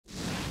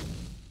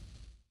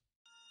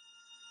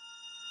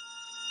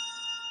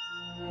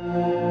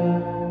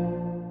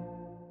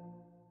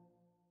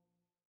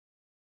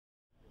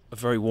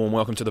very warm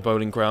welcome to the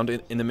Boleyn Ground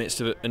in the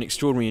midst of an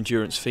extraordinary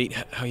endurance feat.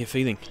 How are you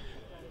feeling?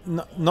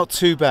 Not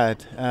too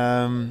bad.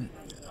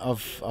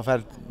 I've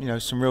had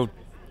some real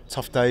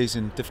tough days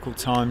and difficult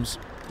times,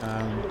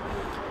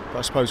 but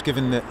I suppose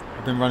given that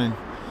I've been running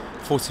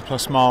 40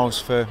 plus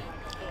miles for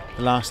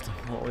the last,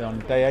 what are we on,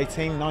 day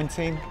 18,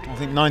 19? I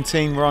think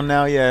 19 we're on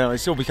now. Yeah,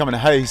 it's all becoming a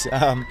haze.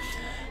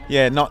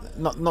 Yeah,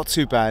 not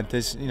too bad.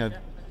 There's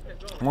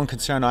one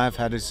concern I have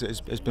had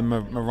has been my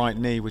right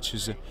knee, which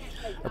was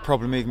a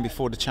problem even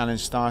before the challenge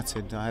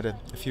started. I had a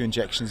few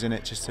injections in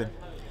it just to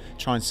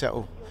try and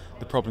settle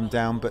the problem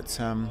down, but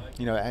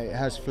it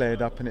has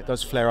flared up, and it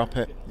does flare up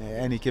at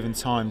any given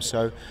time.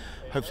 So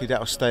hopefully that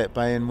will stay at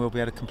bay, and we'll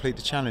be able to complete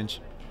the challenge.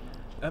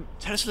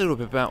 Tell us a little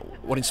bit about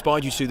what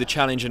inspired you to do the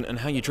challenge and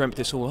how you dreamt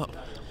this all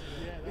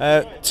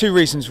up. Two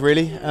reasons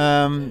really.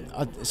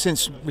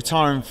 Since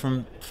retiring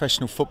from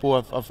professional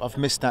football, I've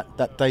missed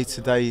that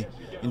day-to-day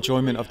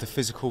enjoyment of the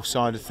physical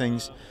side of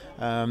things.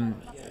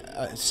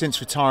 Since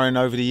retiring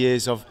over the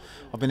years, I've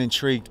been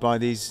intrigued by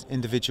these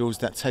individuals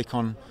that take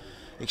on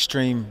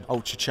extreme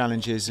ultra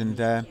challenges,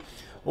 and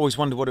always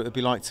wondered what it would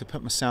be like to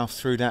put myself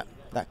through that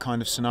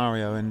kind of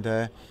scenario,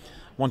 and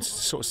wanted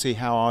to sort of see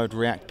how I would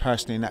react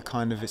personally in that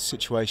kind of a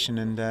situation,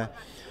 and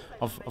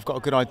I've got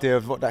a good idea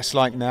of what that's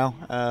like now.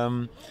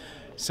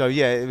 So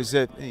yeah, it was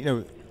it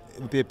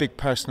would be a big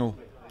personal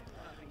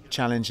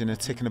challenge and a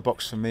tick in the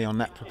box for me on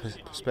that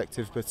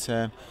perspective. But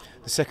the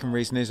second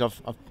reason is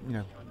I've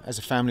as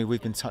a family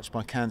we've been touched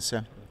by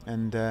cancer,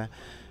 and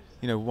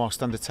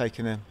whilst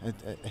undertaking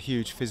a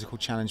huge physical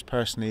challenge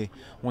personally,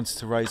 wanted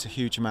to raise a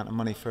huge amount of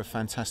money for a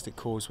fantastic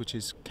cause, which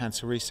is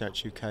Cancer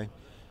Research UK.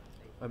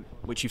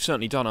 Which you've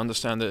certainly done. I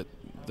understand that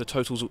the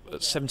total's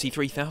at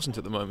 73,000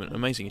 at the moment.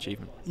 Amazing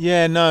achievement.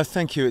 Yeah, no,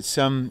 thank you. It's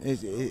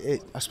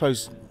I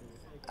suppose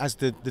as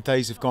the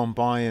days have gone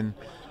by and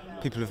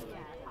people have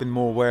been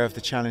more aware of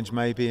the challenge,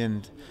 maybe,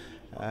 and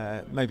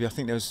maybe I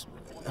think there was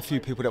a few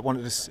people that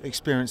wanted to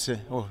experience it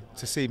or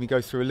to see me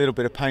go through a little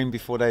bit of pain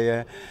before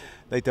they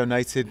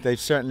donated. They've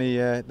certainly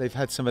they've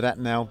had some of that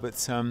now,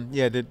 but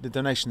yeah, the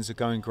donations are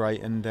going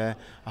great, and I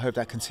hope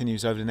that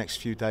continues over the next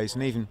few days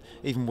and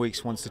even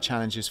weeks once the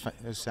challenge is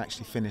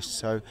actually finished.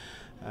 So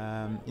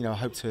I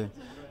hope to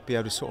be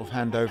able to sort of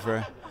hand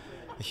over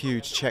a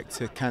huge cheque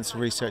to Cancer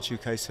Research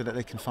UK so that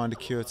they can find a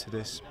cure to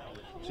this.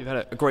 So you've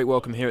had a great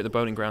welcome here at the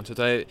Boleyn Ground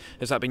today.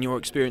 Has that been your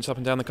experience up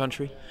and down the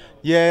country?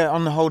 Yeah,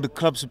 on the whole, the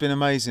clubs have been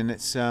amazing.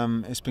 It's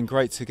been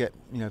great to get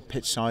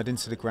pitch side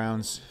into the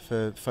grounds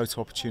for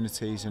photo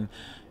opportunities, and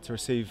to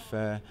receive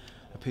a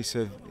piece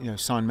of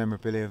signed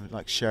memorabilia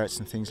like shirts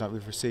and things like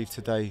we've received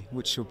today,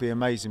 which will be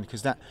amazing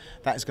because that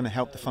is going to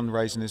help the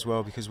fundraising as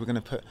well, because we're going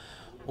to put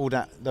all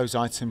those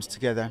items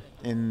together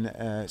in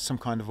some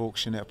kind of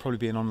auction. It'll probably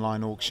be an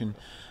online auction.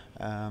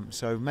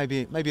 So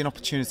maybe an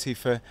opportunity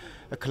for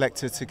a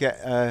collector to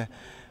get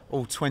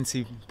all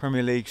 20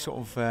 Premier League sort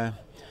of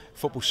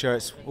football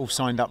shirts all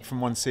signed up from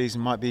one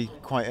season might be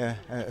quite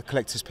a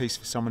collector's piece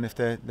for someone if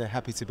they're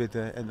happy to bid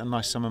a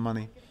nice sum of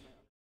money.